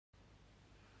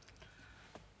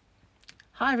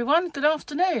Hi everyone, good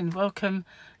afternoon. Welcome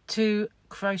to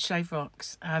Crochet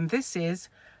Rocks, and this is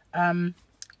a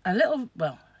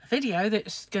video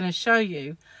that's going to show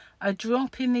you a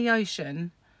drop in the ocean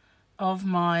of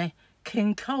my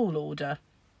King Cole order.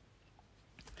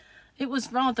 It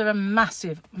was rather a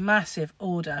massive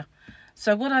order.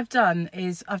 So what I've done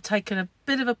is I've taken a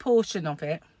bit of a portion of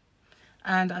it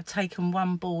and I've taken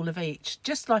one ball of each,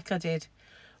 just like I did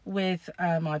with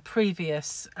my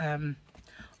previous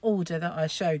order that I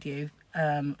showed you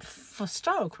for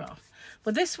Stylecraft.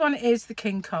 Well, this one is the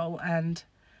King Cole, and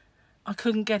I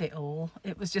couldn't get it all.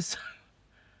 It was just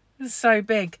so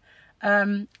big.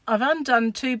 I've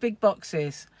undone two big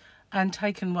boxes and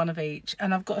taken one of each,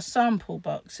 and I've got a sample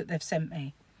box that they've sent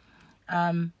me,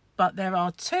 but there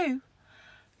are two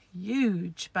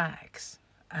huge bags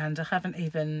and I haven't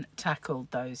even tackled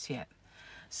those yet.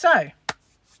 So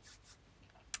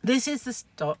this is the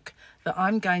stock that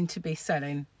I'm going to be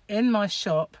selling in my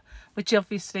shop, which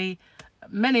obviously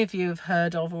many of you have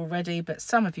heard of already, but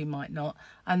some of you might not,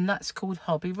 and that's called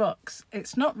Hobby Rocks.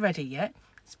 It's not ready yet.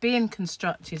 It's being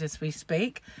constructed as we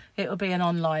speak. It will be an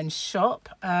online shop.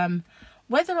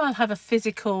 Whether I'll have a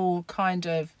physical kind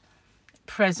of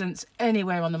presence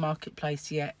anywhere on the marketplace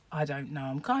yet, I don't know.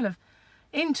 I'm kind of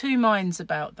in two minds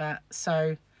about that.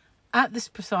 So at this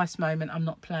precise moment, I'm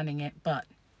not planning it, but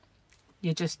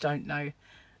you just don't know.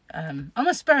 I'm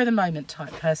a spur of the moment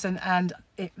type person, and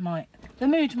the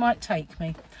mood might take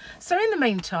me. So in the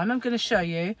meantime, I'm going to show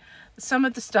you some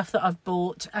of the stuff that I've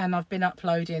bought and I've been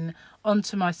uploading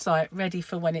onto my site ready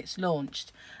for when it's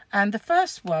launched. And the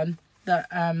first one that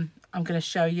I'm going to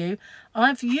show you,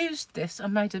 I've used this. I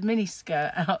made a mini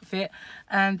skirt out of it,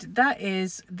 and that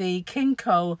is the King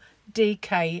Cole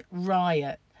DK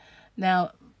Riot.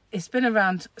 Now, it's been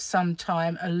around some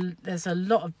time. There's a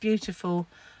lot of beautiful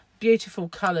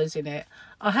colours in it.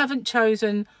 I haven't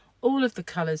chosen all of the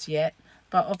colours yet,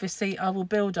 but obviously I will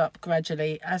build up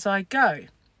gradually as I go.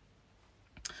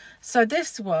 So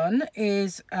this one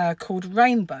is called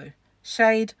Rainbow,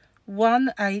 shade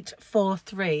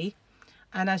 1843,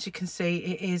 and as you can see,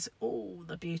 it is all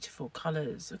the beautiful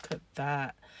colours. Look at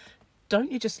that.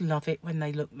 Don't you just love it when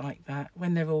they look like that,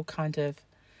 when they're all kind of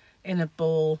in a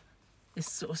ball?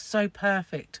 It's sort of so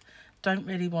perfect. Don't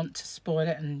really want to spoil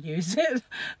it and use it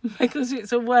because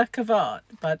it's a work of art,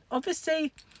 but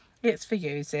obviously it's for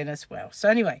using as well. So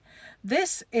anyway,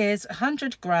 this is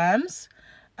 100 grams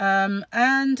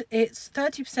and it's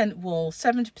 30% wool,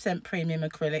 70% premium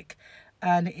acrylic,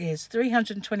 and it is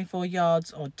 324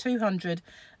 yards or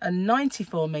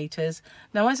 294 meters.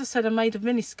 Now, as I said, I made a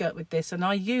mini skirt with this and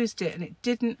I used it and it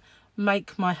didn't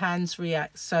make my hands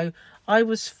react, so I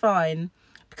was fine,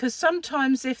 because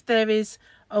sometimes if there is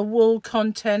a wool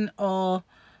content or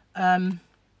a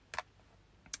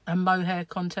mohair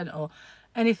content or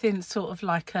anything sort of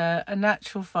like a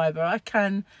natural fibre, I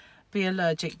can be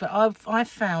allergic. But I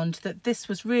found that this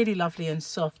was really lovely and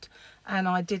soft and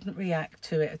I didn't react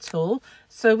to it at all.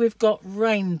 So we've got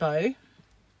Rainbow.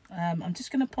 I'm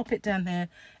just going to pop it down here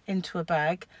into a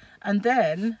bag. And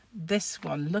then this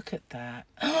one, look at that.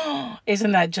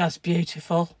 Isn't that just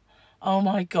beautiful? Oh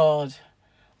my God.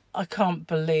 I can't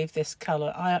believe this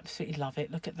colour. I absolutely love it.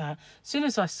 Look at that. As soon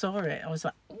as I saw it, I was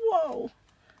like, whoa.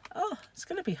 Oh, it's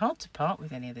going to be hard to part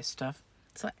with any of this stuff.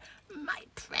 It's like, my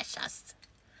precious.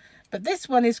 But this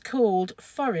one is called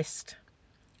Forest.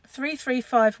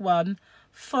 3351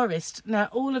 Forest. Now,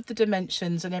 all of the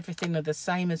dimensions and everything are the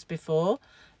same as before,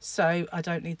 so I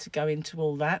don't need to go into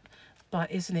all that. But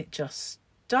isn't it just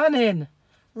stunning?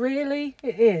 Really?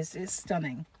 It is. It's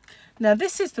stunning. Now,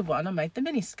 this is the one I made the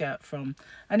mini skirt from,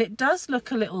 and it does look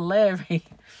a little leery,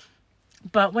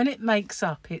 but when it makes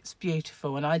up, it's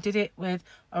beautiful. And I did it with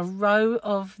a row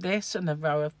of this and a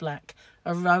row of black,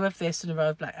 a row of this and a row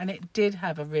of black, and it did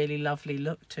have a really lovely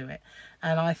look to it.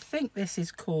 And I think this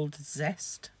is called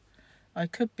Zest. I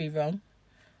could be wrong.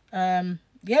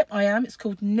 Yep, I am. It's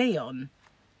called Neon.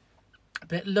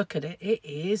 But look at it. It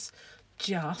is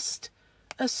just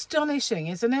astonishing,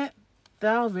 isn't it?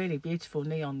 There are really beautiful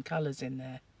neon colours in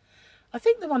there. I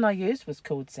think the one I used was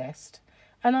called Zest,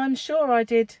 and I'm sure I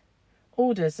did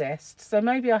order Zest, so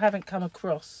maybe I haven't come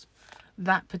across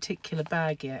that particular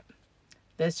bag yet.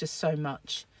 There's just so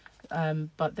much.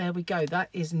 But there we go. That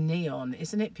is Neon.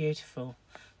 Isn't it beautiful?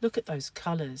 Look at those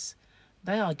colours.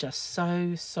 They are just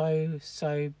so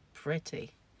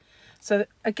pretty. So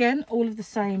again, all of the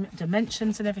same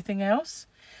dimensions and everything else.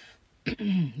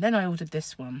 Then I ordered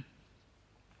this one,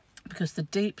 because the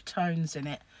deep tones in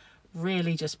it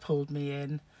really just pulled me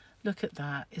in. Look at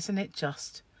that. Isn't it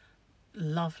just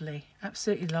lovely?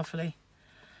 Absolutely lovely.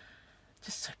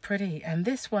 Just so pretty. And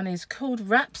this one is called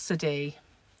Rhapsody.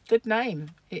 good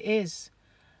name. It is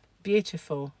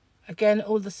beautiful. Again,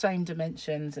 all the same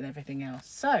dimensions and everything else.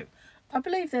 So I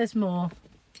believe there's more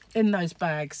in those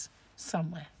bags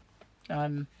somewhere.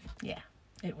 Yeah,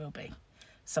 it will be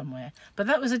somewhere. But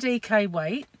that was a DK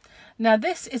weight. Now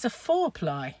this is a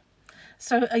 4-ply.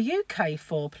 So a UK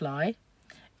 4-ply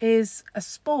is a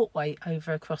sport weight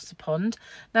over across the pond.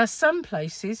 Now some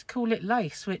places call it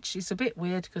lace, which is a bit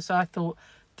weird because I thought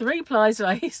 3-ply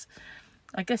lace.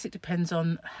 I guess it depends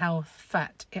on how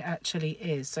fat it actually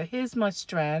is. So here's my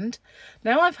strand.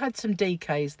 Now I've had some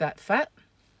DKs that fat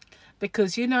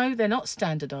because, you know, they're not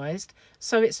standardized,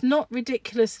 so it's not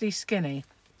ridiculously skinny.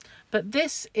 But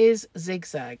this is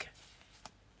zigzag,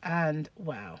 and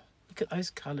wow, look at those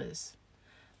colours.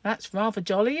 That's rather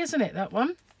jolly, isn't it, that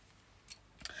one?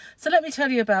 So let me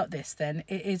tell you about this then.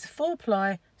 It is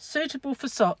 4-ply, suitable for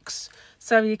socks,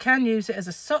 so you can use it as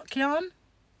a sock yarn.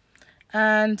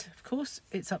 And of course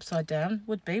it's upside down,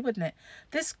 would be, wouldn't it?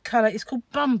 This colour is called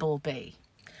Bumblebee,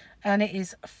 and it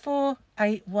is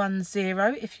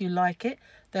 4810 if you like it.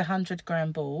 They're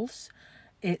 100-gram balls.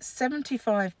 It's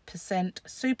 75%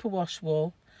 superwash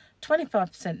wool,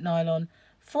 25% nylon,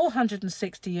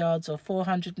 460 yards or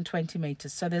 420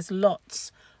 meters. So there's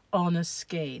lots on a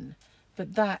skein,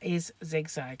 but that is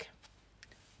zigzag.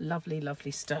 Lovely,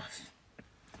 lovely stuff.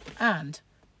 And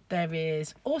there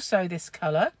is also this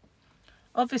colour.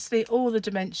 Obviously all the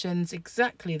dimensions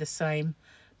exactly the same,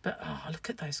 but oh, look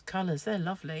at those colours, they're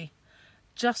lovely,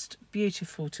 just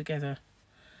beautiful together.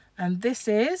 And this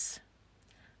is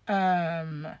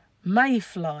Mayfly,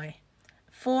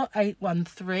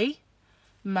 4813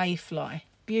 Mayfly.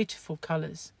 Beautiful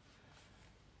colours,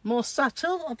 more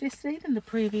subtle obviously than the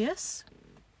previous,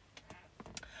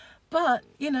 but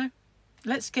you know,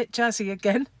 let's get jazzy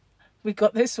again. We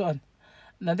got this one.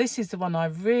 Now this is the one I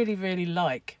really, really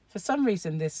like. For some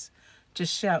reason this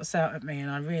just shouts out at me, and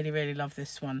I really, really love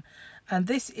this one. And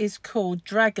this is called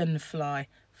Dragonfly,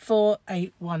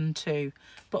 4812.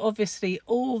 But obviously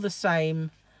all the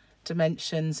same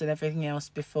dimensions and everything else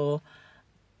before.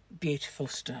 Beautiful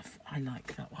stuff. I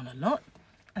like that one a lot.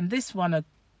 And this one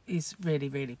is really,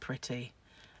 really pretty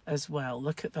as well.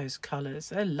 Look at those colours.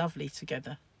 They're lovely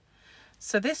together.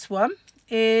 So this one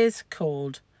is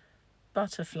called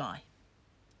Butterfly,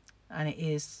 and it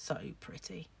is so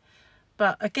pretty.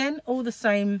 But again, all the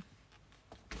same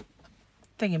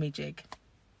thingamajig.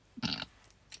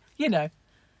 You know,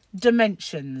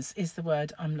 dimensions is the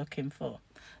word I'm looking for.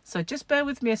 So just bear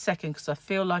with me a second because I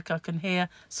feel like I can hear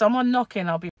someone knocking.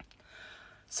 I'll be...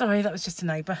 Sorry, that was just a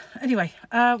neighbour. Anyway,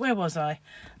 where was I?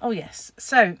 Oh, yes.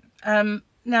 So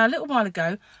now a little while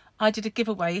ago, I did a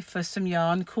giveaway for some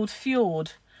yarn called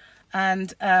Fjord.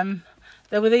 And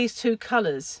there were these 2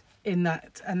 colours in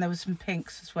that, and there were some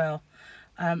pinks as well.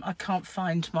 I can't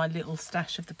find my little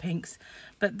stash of the pinks,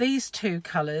 but these 2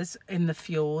 colours in the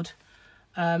Fjord,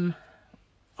 I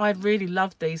really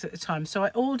loved these at the time, so I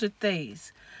ordered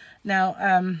these. Now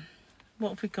what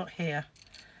have we got here?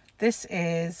 This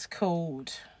is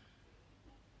called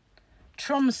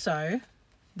Tromso,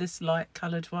 this light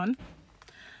coloured one,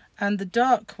 and the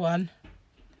dark one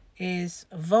is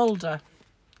Volda,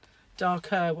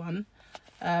 darker one.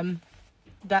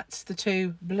 That's the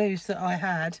 2 blues that I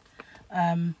had.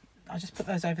 I'll just put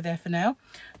those over there for now.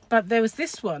 But there was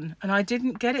this one, and I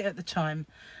didn't get it at the time.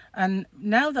 And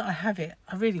now that I have it,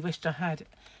 I really wished I had it.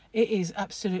 It is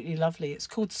absolutely lovely. It's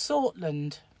called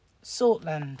Sortland.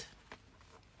 Sortland.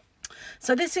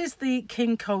 So this is the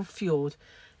King Cole Fjord.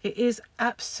 It is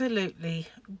absolutely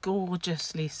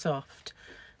gorgeously soft.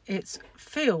 It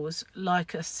feels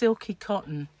like a silky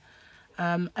cotton.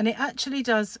 And it actually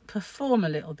does perform a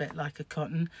little bit like a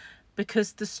cotton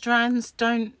because the strands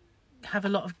don't have a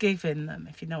lot of give in them,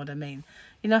 if you know what I mean.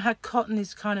 You know how cotton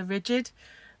is kind of rigid?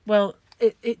 Well,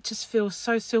 it just feels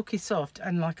so silky soft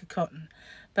and like a cotton.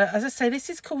 But as I say, this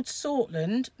is called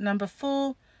Sortland, number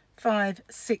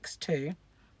 4562.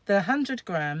 They're 100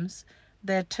 grams.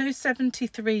 They're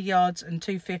 273 yards and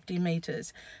 250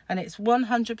 meters, and it's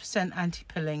 100%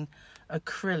 anti-pilling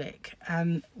acrylic.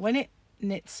 And when it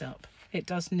knits up, it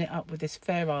does knit up with this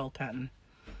Fair Isle pattern.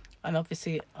 And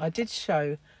obviously I did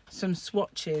show some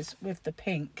swatches with the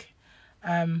pink,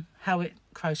 how it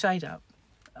crocheted up.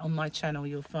 On my channel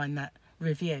you'll find that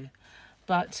review.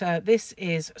 But this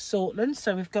is Sortland,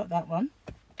 so we've got that one.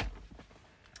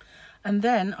 And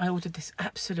then I ordered this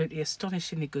absolutely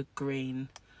astonishingly good green.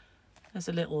 There's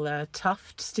a little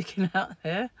tuft sticking out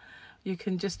there. You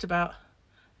can just about,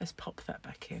 let's pop that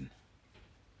back in.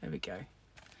 There we go.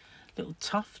 Little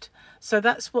tuft. So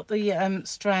that's what the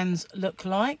strands look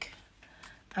like.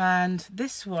 And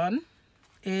this one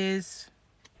is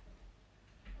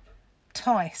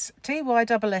Tice,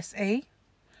 T-Y-S-S-E,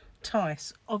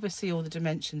 Tice. Obviously all the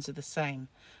dimensions are the same,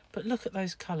 but look at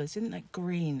those colours. Isn't that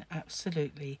green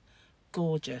absolutely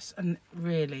gorgeous and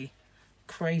really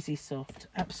crazy soft?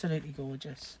 Absolutely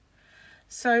gorgeous.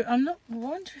 So I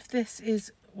wonder if this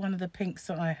is one of the pinks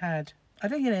that I had. I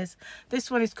think it is.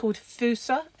 This one is called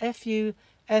Fusa,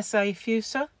 F-U-S-A,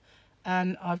 Fusa,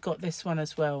 and I've got this one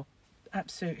as well.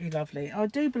 Absolutely lovely. I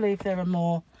do believe there are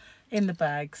more in the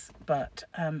bags, but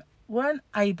weren't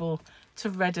able to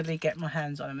readily get my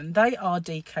hands on them, and they are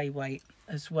DK weight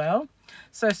as well.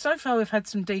 So far we've had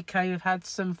some DK, we've had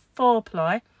some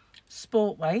 4-ply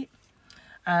sport weight,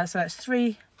 so that's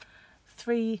three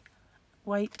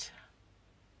weight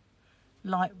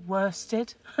light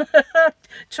worsted.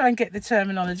 Try and get the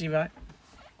terminology right.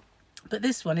 But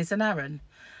this one is an Aran,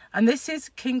 and this is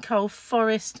King Cole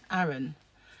Forest Aran,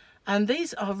 and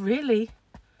these are really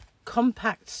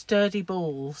compact, sturdy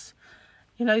balls.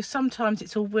 You know, sometimes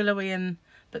it's all willowy,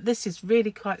 but this is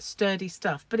really quite sturdy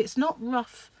stuff, but it's not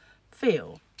rough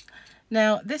feel.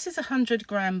 Now this is a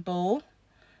 100-gram ball,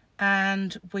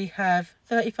 and we have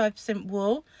 35%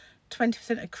 wool,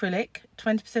 20% acrylic,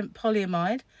 20%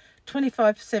 polyamide,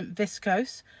 25%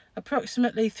 viscose,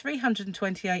 approximately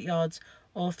 328 yards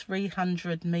or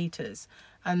 300 meters,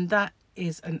 and that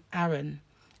is an Aran.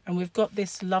 And we've got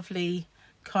this lovely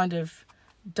kind of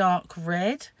dark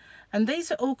red, and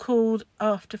these are all called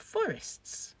after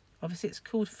forests. Obviously it's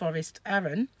called Forest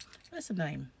Aran. Where's the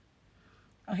name?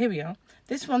 Oh, here we are.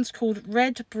 This one's called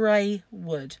Red Bray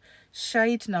Wood,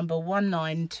 shade number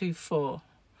 1924.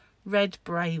 Red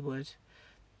Bray Wood.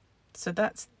 So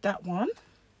that's that one.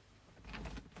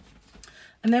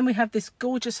 And then we have this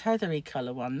gorgeous heathery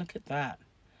colour one. Look at that.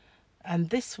 And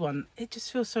this one, it just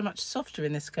feels so much softer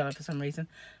in this colour for some reason.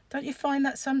 Don't you find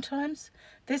that sometimes?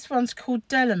 This one's called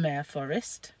Delamere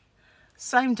Forest.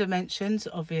 Same dimensions,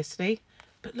 obviously.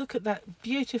 But look at that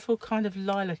beautiful kind of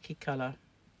lilac-y colour.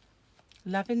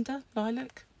 Lavender?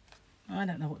 Lilac? I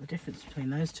don't know what the difference between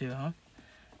those two are.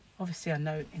 Obviously I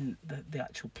know in the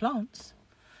actual plants.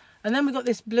 And then we've got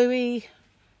this bluey,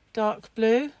 dark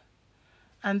blue.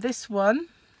 And this one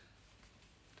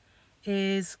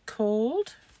is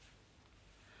called,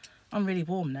 I'm really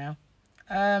warm now,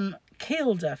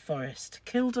 Kilda Forest.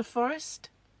 Kilda Forest.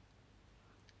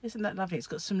 Isn't that lovely? It's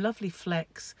got some lovely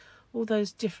flecks, all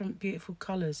those different beautiful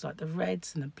colours like the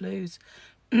reds and the blues.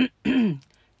 Going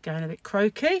a bit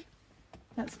croaky.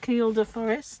 That's Kilda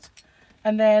Forest.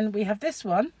 And then we have this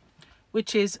one,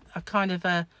 which is a kind of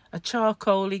a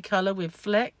charcoaly colour with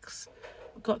flecks.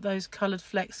 We've got those coloured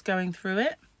flecks going through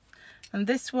it. And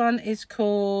this one is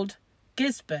called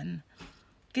Gisborne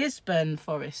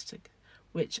Forest,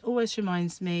 which always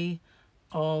reminds me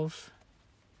of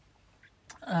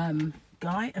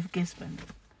Guy of Gisborne.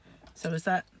 So was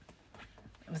that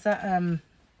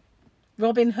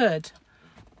Robin Hood,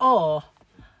 or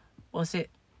was it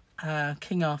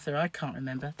King Arthur? I can't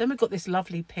remember. Then we've got this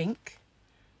lovely pink,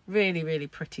 really, really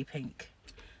pretty pink.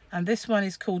 And this one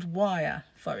is called Wire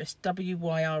Forest,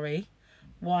 W-Y-R-E,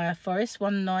 Wire Forest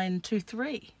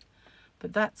 1923.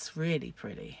 But that's really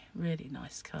pretty, really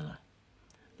nice colour.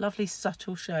 Lovely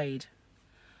subtle shade.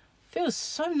 Feels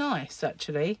so nice,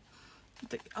 actually.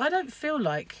 I don't feel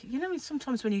like, you know,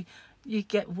 sometimes when you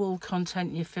get wool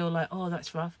content, you feel like, oh,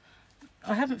 that's rough.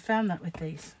 I haven't found that with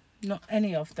these, not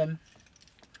any of them.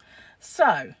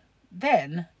 So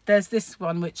then there's this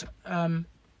one, which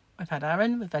we've had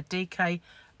Aran, we've had DK,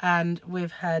 and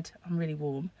we've had, I'm really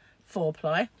warm,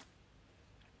 4-ply.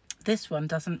 This one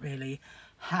doesn't really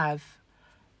have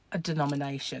a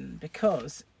denomination,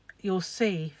 because you'll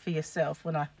see for yourself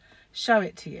when I show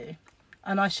it to you,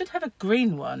 and I should have a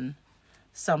green one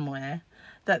somewhere,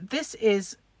 that this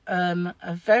is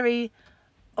a very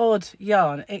odd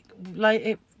yarn.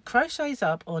 It crochets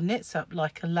up or knits up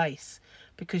like a lace,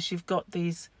 because you've got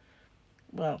these,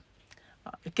 well,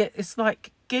 it's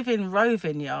like giving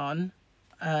roving yarn.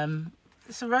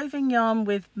 It's a roving yarn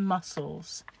with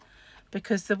muscles,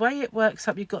 because the way it works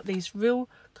up, you've got these real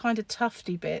kind of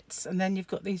tufty bits, and then you've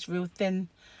got these real thin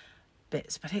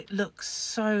bits, but it looks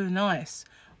so nice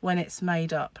when it's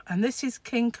made up. And this is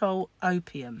King Cole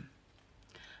Opium,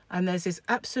 and there's this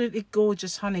absolutely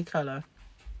gorgeous honey colour.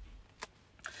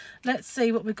 Let's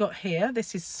see what we've got here.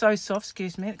 This is so soft,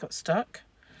 excuse me, it got stuck.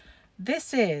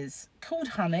 This is called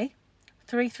Honey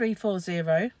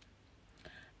 3340,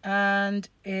 and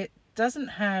it doesn't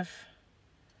have,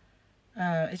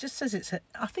 it just says it's,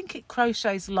 I think it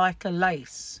crochets like a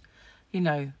lace, you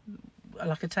know,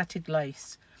 like a tatted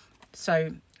lace.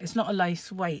 So it's not a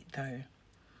lace weight though.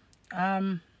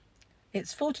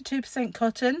 It's 42%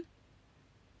 cotton.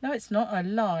 No, it's not, I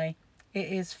lie.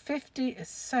 It is 50, it's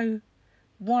so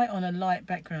white on a light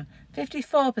background.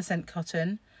 54%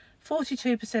 cotton,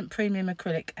 42% premium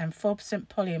acrylic and 4%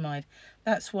 polyamide.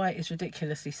 That's why it's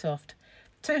ridiculously soft.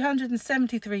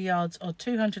 273 yards or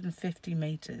 250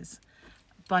 meters.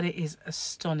 But it is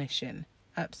astonishing.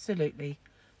 Absolutely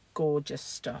gorgeous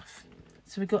stuff.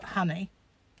 So we've got honey.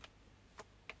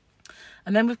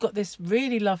 And then we've got this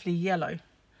really lovely yellow,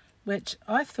 which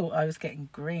I thought I was getting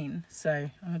green.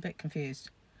 So I'm a bit confused.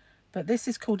 But this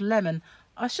is called lemon.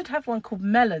 I should have one called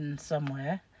melon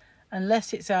somewhere,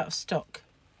 unless it's out of stock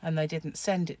and they didn't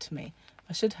send it to me.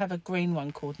 I should have a green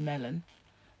one called melon.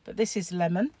 But this is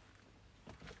lemon.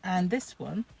 And this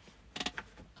one,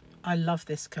 I love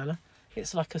this colour.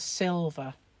 It's like a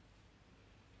silver.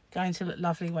 Going to look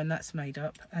lovely when that's made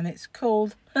up. And it's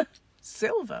called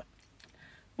silver.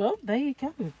 Well, there you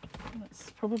go.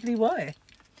 That's probably why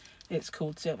it's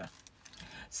called silver.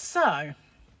 So,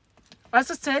 as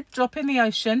I said, drop in the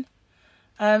ocean.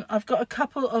 I've got a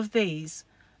couple of these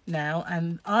now,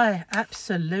 and I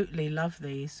absolutely love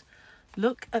these.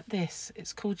 Look at this.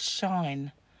 It's called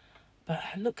Shine. But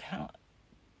look how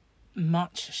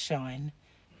much shine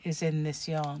is in this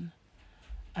yarn.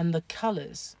 And the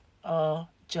colours are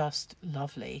just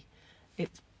lovely.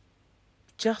 It's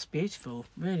just beautiful.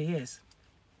 Really is.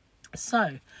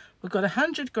 So, we've got a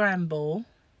 100 gram ball.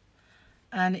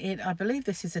 And I believe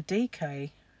this is a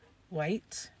DK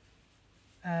weight.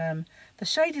 The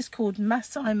shade is called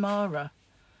Masai Mara.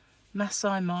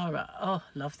 Masai Mara. Oh,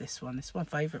 love this one. It's my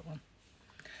favourite one.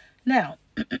 Now,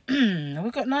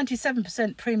 we've got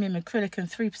 97% premium acrylic and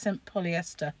 3%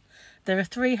 polyester. There are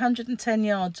 310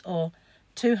 yards or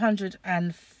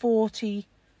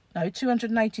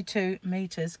 282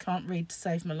 metres. Can't read to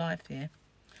save my life here.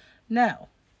 Now,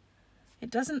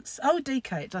 it doesn't... Oh,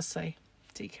 DK, it does say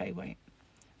DK weight.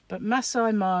 But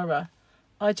Masai Mara,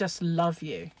 I just love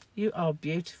you. You are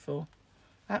beautiful.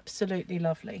 Absolutely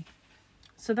lovely.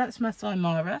 So that's Masai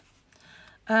Mara.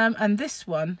 And this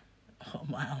one, oh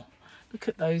wow. Look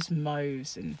at those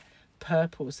mauves and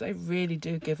purples. They really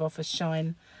do give off a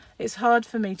shine. It's hard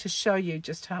for me to show you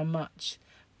just how much,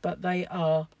 but they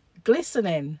are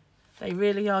glistening. They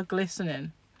really are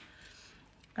glistening.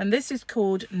 And this is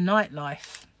called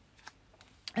Nightlife.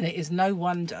 And it is no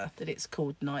wonder that it's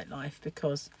called Nightlife,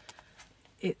 because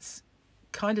it's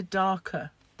kind of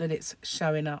darker than it's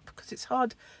showing up, because it's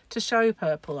hard to show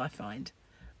purple, I find.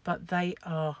 But they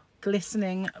are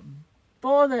glistening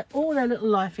for all their little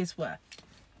life is worth.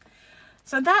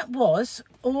 So that was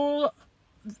all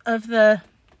of the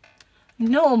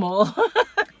normal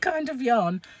kind of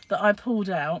yarn that I pulled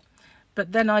out,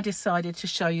 but then I decided to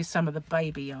show you some of the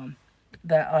baby yarn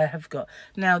that I have got.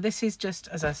 Now this is just,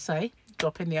 as I say,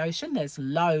 drop in the ocean. There's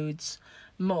loads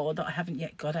more that I haven't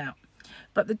yet got out,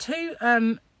 but the two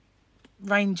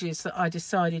ranges that I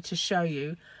decided to show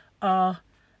you are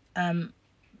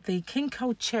the King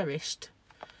Cole Cherished.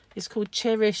 It's called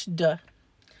Cherished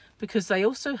because they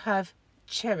also have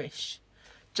Cherish,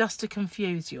 just to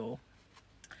confuse you all.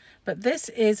 But this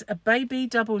is a baby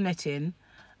double knitting,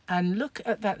 and look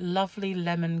at that lovely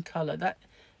lemon colour. That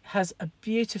has a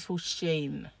beautiful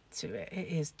sheen to it. It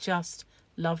is just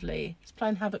lovely. It's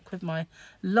playing havoc with my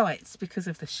lights because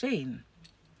of the sheen.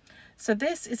 So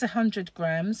this is 100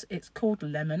 grams. It's called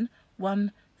Lemon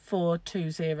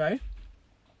 1420.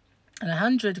 And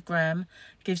 100 gram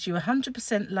gives you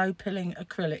 100% low pilling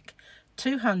acrylic,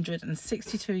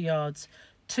 262 yards,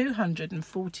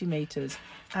 240 meters,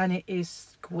 and it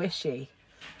is squishy.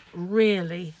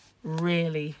 Really,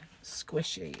 really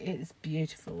squishy. It is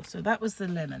beautiful. So that was the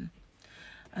lemon.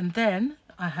 And then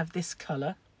I have this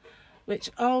color, which,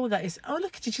 oh, that is, oh,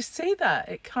 look, did you see that?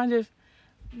 It kind of,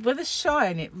 with a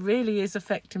shine, it really is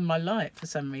affecting my light for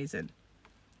some reason.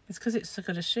 It's because it's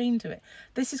got a sheen to it.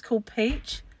 This is called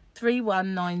Peach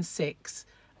 3196,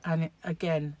 and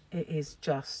again, it is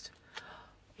just,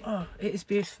 oh, it is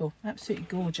beautiful, absolutely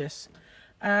gorgeous.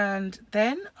 And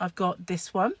then I've got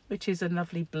this one, which is a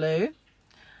lovely blue.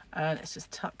 Let's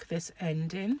just tuck this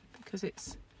end in because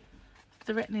it's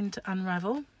threatening to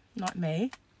unravel, like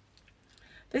me.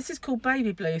 This is called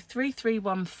Baby Blue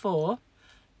 3314.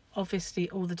 Obviously,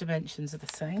 all the dimensions are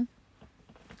the same.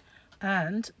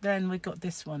 And then we've got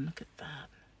this one. Look at that.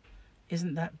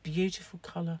 Isn't that beautiful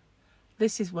colour?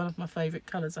 This is one of my favourite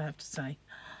colours, I have to say.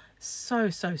 So,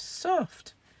 so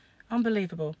soft.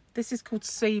 Unbelievable. This is called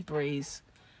Sea Breeze.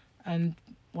 And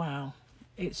wow,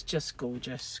 it's just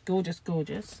gorgeous. Gorgeous,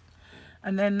 gorgeous.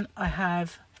 And then I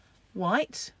have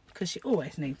white, because you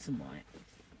always need some white.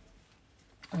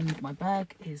 And my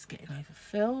bag is getting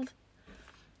overfilled.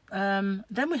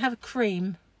 Then we have a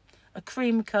cream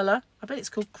colour. I bet it's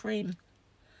called Cream.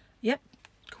 Yep,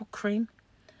 called Cream.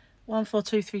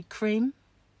 1423 Cream.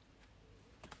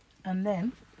 And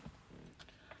then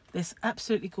this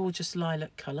absolutely gorgeous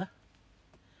lilac colour.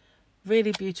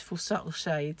 Really beautiful subtle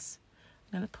shades.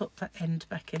 I'm going to put that end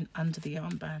back in under the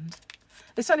armband.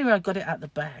 It's only where I got it out the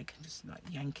bag. Just like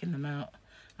yanking them out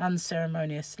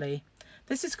unceremoniously.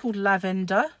 This is called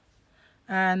Lavender.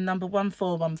 And number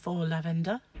 1414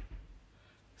 Lavender.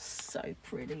 So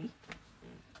pretty.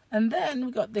 And then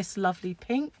we've got this lovely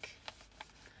pink.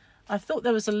 I thought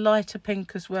there was a lighter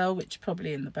pink as well, which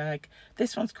probably in the bag.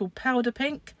 This one's called Powder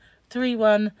Pink,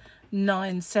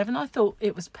 3197. I thought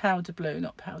it was powder blue,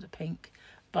 not powder pink.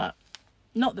 But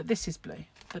not that this is blue,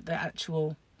 but the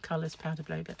actual colour's powder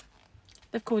blue. But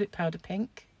they've called it Powder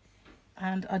Pink.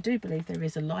 And I do believe there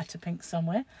is a lighter pink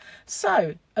somewhere.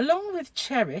 So, along with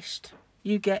Cherished,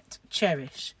 you get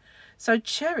Cherish. So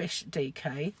Cherish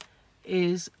DK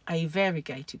is a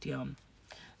variegated yarn.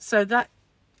 So that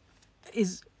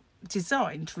is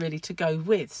designed really to go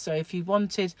with. So if you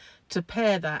wanted to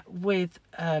pair that with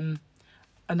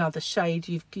another shade,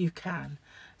 you can.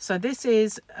 So this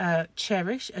is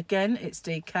Cherish. Again, it's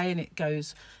DK and it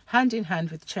goes hand in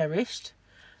hand with Cherished.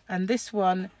 And this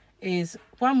one is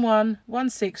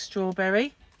 1116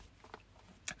 Strawberry.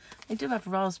 They do have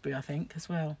raspberry, I think, as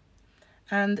well.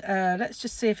 And let's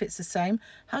just see if it's the same.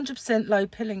 100% low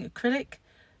pilling acrylic,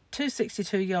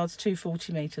 262 yards,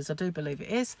 240 meters. I do believe it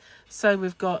is. So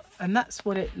we've got, and that's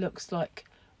what it looks like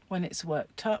when it's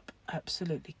worked up.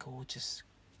 Absolutely gorgeous,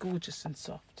 gorgeous and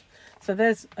soft. So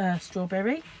there's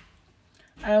Strawberry.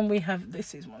 And we have,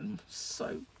 this is one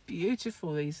so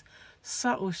beautiful. These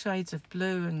subtle shades of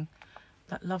blue and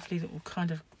that lovely little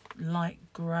kind of light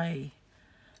grey.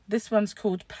 This one's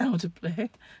called Powder Blue.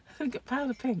 We've got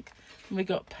Powder Pink and we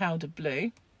got Powder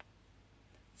Blue.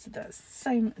 So that's the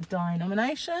same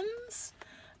denominations.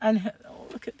 And oh,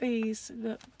 look at these.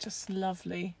 Look, just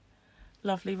lovely,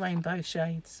 lovely rainbow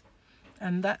shades.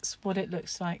 And that's what it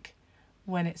looks like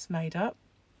when it's made up.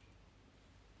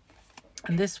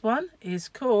 And this one is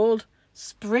called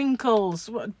Sprinkles.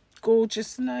 What a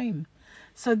gorgeous name.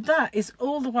 So that is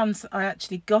all the ones that I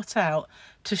actually got out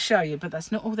to show you, but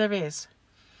that's not all there is.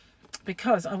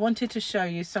 Because I wanted to show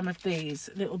you some of these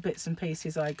little bits and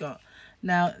pieces I got.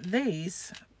 Now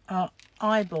these are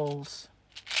eyeballs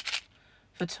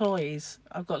for toys.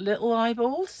 I've got little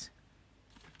eyeballs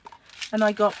and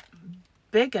I got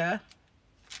bigger,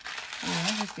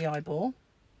 oh, here's the eyeball,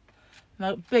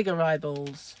 no, bigger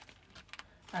eyeballs,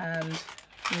 and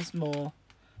there's more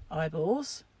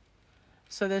eyeballs.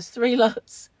 So there's 3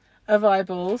 lots of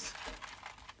eyeballs.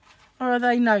 Or are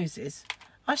they noses?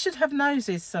 I should have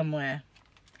noses somewhere.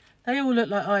 They all look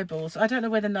like eyeballs. I don't know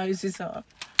where the noses are.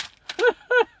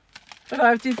 But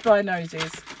I did buy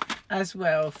noses as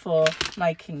well for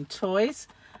making toys.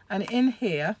 And in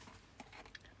here,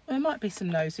 well, there might be some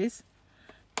noses,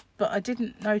 but I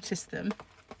didn't notice them.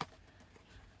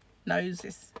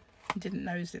 Noses. I didn't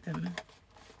notice them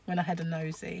when I had a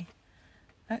nosy.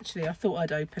 Actually, I thought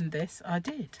I'd opened this. I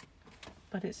did,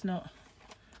 but it's not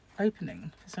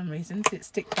opening for some reason. Did it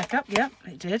stick back up? Yep,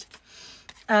 it did.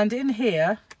 And in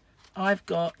here I've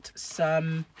got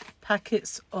some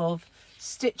packets of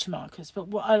stitch markers, but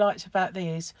what I liked about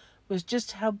these was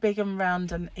just how big and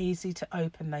round and easy to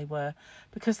open they were,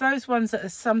 because those ones that are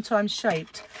sometimes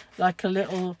shaped like a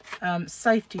little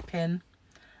safety pin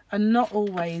are not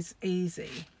always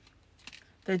easy.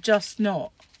 They're just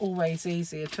not always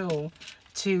easy at all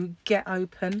to get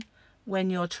open when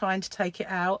you're trying to take it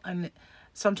out, and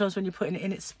sometimes when you're putting it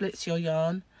in it splits your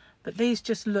yarn. But these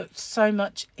just looked so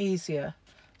much easier.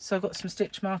 So I've got some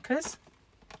stitch markers.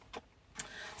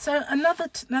 So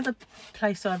another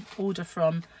place I've ordered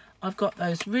from, I've got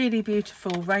those really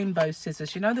beautiful rainbow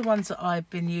scissors. You know, the ones that I've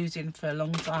been using for a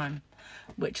long time,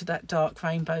 which are that dark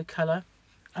rainbow colour.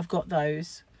 I've got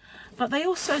those. But they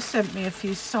also sent me a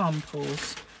few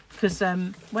samples, because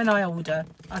when I order,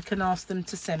 I can ask them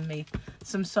to send me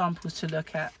some samples to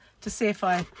look at, to see if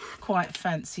I quite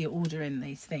fancy ordering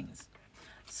these things.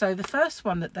 So the first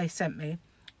one that they sent me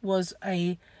was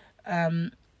a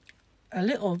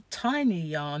little tiny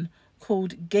yarn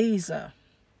called Geezer,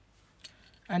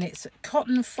 and it's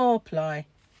cotton 4-ply.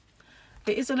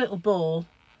 It is a little ball,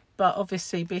 but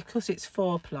obviously because it's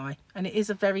 4-ply, and it is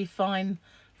a very fine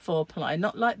 4-ply,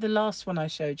 not like the last one I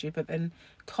showed you, but then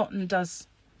cotton does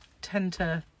tend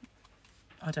to,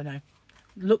 I don't know,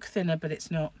 look thinner, but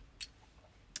it's not.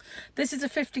 This is a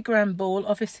 50-gram ball.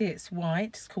 Obviously it's white.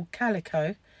 It's called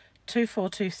Calico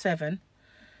 2427,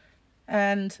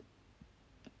 and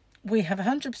we have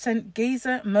 100%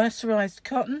 Geezer mercerized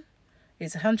cotton.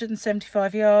 It's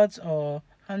 175 yards or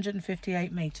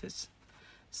 158 meters.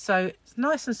 So it's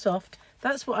nice and soft.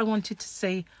 That's what I wanted to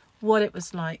see what it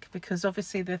was like, because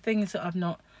obviously the things that I've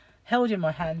not held in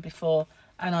my hand before,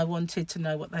 and I wanted to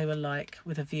know what they were like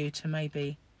with a view to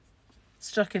maybe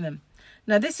stocking them.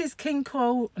 Now this is King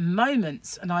Cole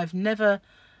Moments, and I've never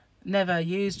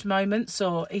used Moments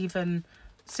or even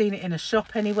seen it in a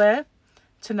shop anywhere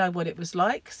to know what it was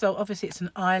like. So obviously it's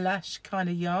an eyelash kind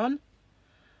of yarn,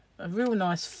 a real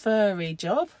nice furry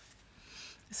job.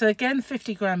 So again,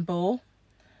 50-gram ball,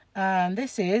 and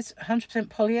this is 100%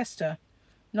 polyester,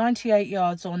 98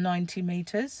 yards or 90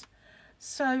 meters.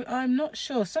 So I'm not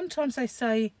sure, sometimes they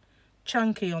say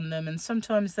chunky on them and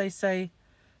sometimes they say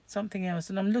something else,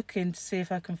 and I'm looking to see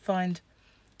if I can find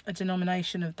a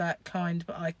denomination of that kind,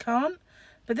 but I can't.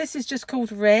 But this is just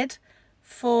called Red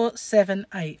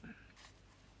 478.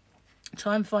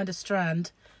 Try and find a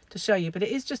strand to show you, but it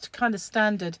is just a kind of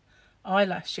standard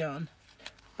eyelash yarn.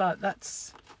 But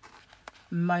that's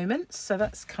Moments, so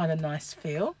that's kind of nice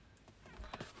feel.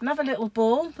 Another little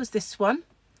ball was this one.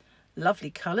 Lovely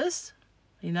colours.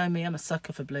 You know me, I'm a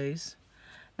sucker for blues.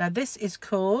 Now this is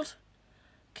called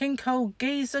King Cole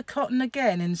Geezer Cotton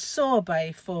again in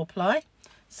sorbet 4-ply.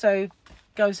 So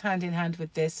goes hand in hand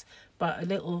with this, but a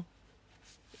little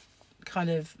kind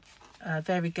of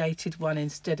variegated one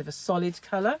instead of a solid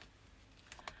colour.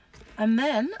 And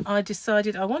then I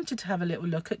decided I wanted to have a little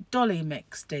look at Dolly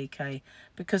Mix DK,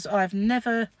 because I've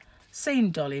never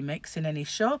seen Dolly Mix in any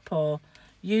shop or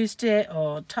used it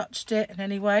or touched it in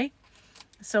any way.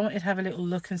 So I wanted to have a little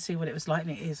look and see what it was like,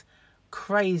 and it is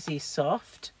crazy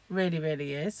soft,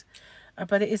 really is.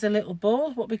 But it is a little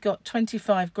ball. What we got,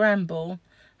 25-gram ball,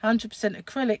 100%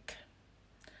 acrylic,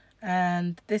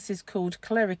 and this is called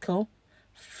Clerical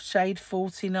shade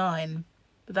 49.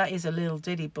 But that is a little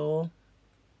diddy ball.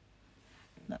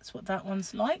 That's what that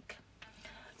one's like.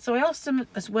 So I asked them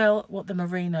as well what the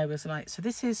merino was like. So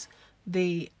this is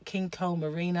the King Cole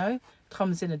merino,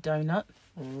 comes in a donut.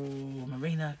 Oh,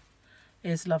 merino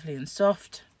is lovely and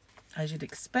soft, as you'd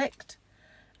expect.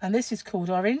 And this is called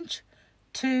Orange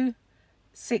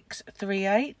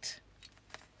 2638.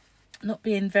 Not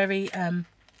being very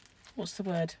what's the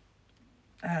word,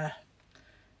 I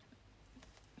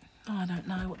don't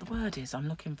know what the word is I'm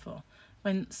looking for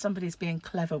when somebody's being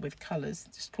clever with colours,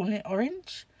 just calling it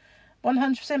orange.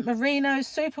 100% merino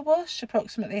superwash,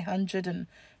 approximately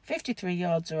 153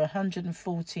 yards or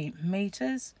 140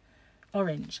 meters.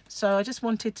 Orange. So I just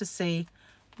wanted to see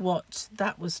what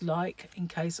that was like in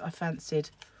case I fancied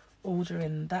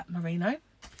ordering that merino.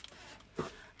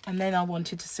 And then I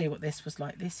wanted to see what this was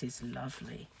like. This is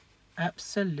lovely,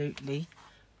 absolutely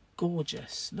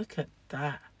gorgeous. Look at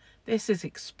that. This is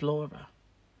Explorer.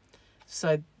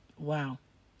 So wow,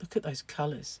 look at those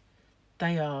colours.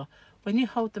 They are, when you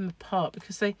hold them apart,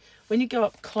 because they, when you go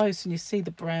up close and you see the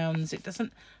browns, it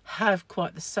doesn't have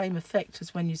quite the same effect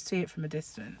as when you see it from a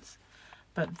distance.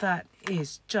 But that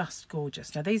is just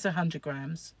gorgeous. Now these are 100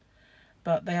 grams,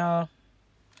 but they are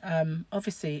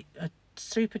obviously a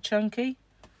super chunky.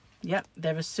 Yep,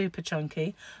 they're a super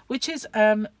chunky, which is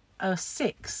a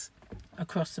 6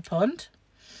 across the pond.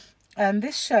 And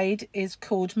this shade is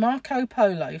called Marco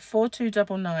Polo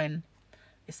 4299.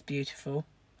 It's beautiful,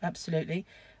 absolutely.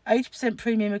 80%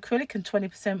 premium acrylic and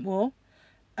 20% wool.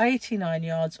 89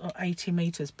 yards or 80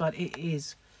 meters, but it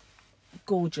is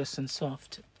gorgeous and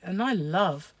soft. And I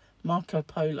love Marco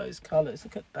Polo's colours.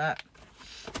 Look at that.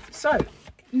 So,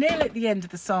 nearly at the end of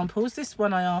the samples, this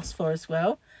one I asked for as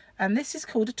well. And this is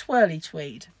called a twirly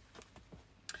tweed.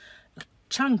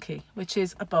 Chunky, which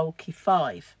is a bulky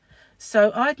 5.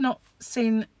 So I'd not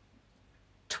seen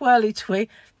twirly tweed.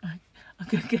 I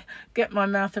could get my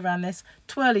mouth around this.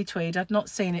 Twirly tweed, I'd not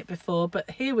seen it before,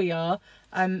 but here we are.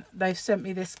 And they've sent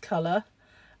me this colour,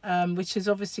 which has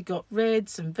obviously got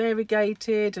reds and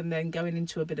variegated, and then going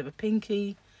into a bit of a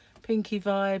pinky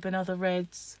vibe and other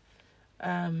reds,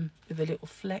 with a little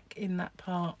fleck in that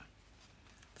part.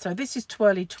 So this is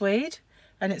twirly tweed,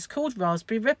 and it's called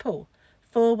Raspberry Ripple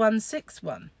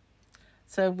 4161.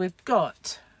 So we've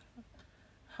got,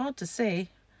 hard to see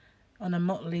on a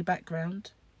motley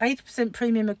background, 80%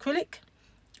 premium acrylic,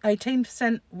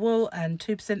 18% wool and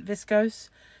 2% viscose,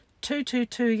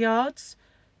 222 yards,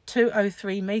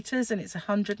 203 meters, and it's a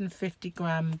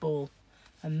 150-gram ball,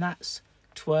 and that's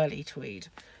twirly tweed.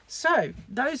 So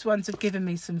those ones have given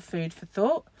me some food for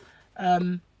thought.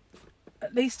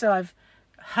 At least I've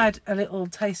had a little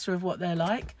taster of what they're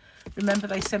like. Remember,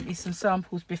 they sent me some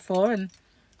samples before, and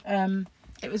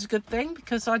it was a good thing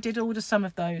because I did order some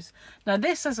of those. Now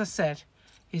this, as I said,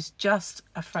 is just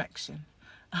a fraction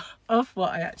of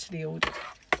what I actually ordered.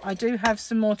 I do have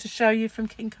some more to show you from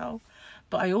King Cole,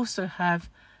 but I also have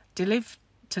delivered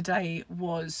today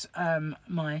was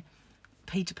my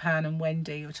Peter Pan and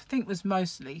Wendy, which I think was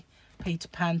mostly Peter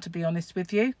Pan, to be honest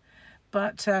with you.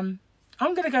 But I'm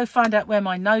going to go find out where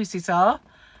my noses are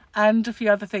and a few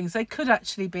other things. They could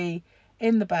actually be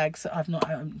in the bags that I've not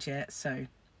opened yet, so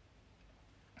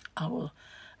I will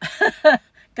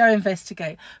go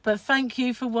investigate. But thank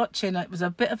you for watching. It was a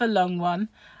bit of a long one.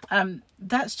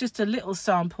 That's just a little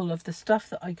sample of the stuff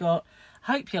that I got.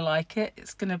 Hope you like it.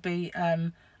 It's going to be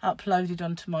uploaded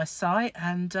onto my site,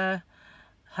 and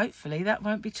hopefully that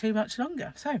won't be too much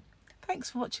longer. So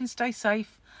thanks for watching. Stay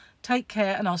safe, take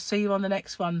care, and I'll see you on the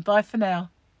next one. Bye for now.